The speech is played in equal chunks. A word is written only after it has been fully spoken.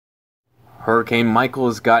Hurricane Michael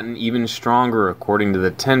has gotten even stronger according to the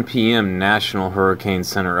 10 p.m. National Hurricane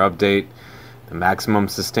Center update. The maximum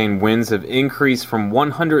sustained winds have increased from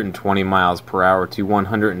 120 miles per hour to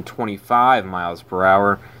 125 miles per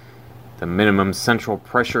hour. The minimum central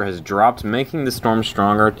pressure has dropped, making the storm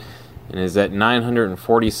stronger, and is at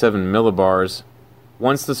 947 millibars.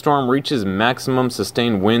 Once the storm reaches maximum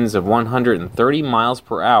sustained winds of 130 miles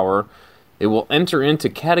per hour, it will enter into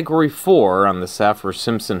Category 4 on the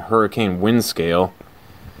Saffir-Simpson hurricane wind scale.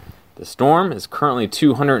 The storm is currently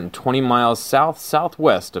 220 miles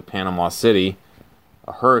south-southwest of Panama City.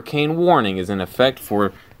 A hurricane warning is in effect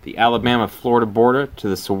for the Alabama-Florida border to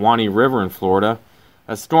the Suwannee River in Florida.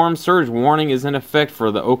 A storm surge warning is in effect for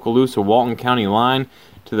the Okaloosa-Walton County line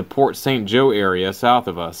to the Port St. Joe area south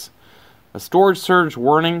of us. A storage surge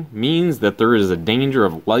warning means that there is a danger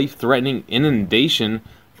of life-threatening inundation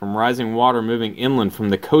from rising water moving inland from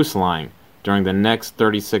the coastline during the next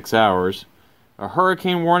 36 hours. A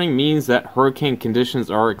hurricane warning means that hurricane conditions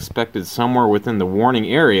are expected somewhere within the warning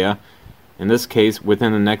area, in this case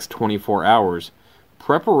within the next 24 hours.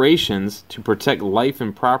 Preparations to protect life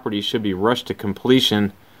and property should be rushed to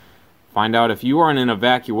completion. Find out if you are in an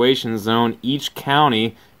evacuation zone. Each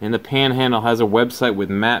county in the Panhandle has a website with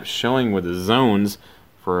maps showing where the zones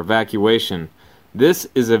for evacuation. This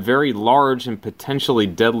is a very large and potentially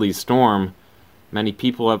deadly storm. Many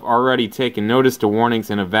people have already taken notice to warnings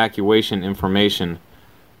and evacuation information.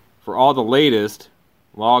 For all the latest,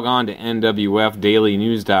 log on to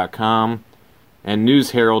nwfdailynews.com and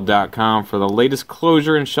newsherald.com for the latest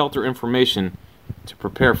closure and shelter information to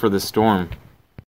prepare for the storm.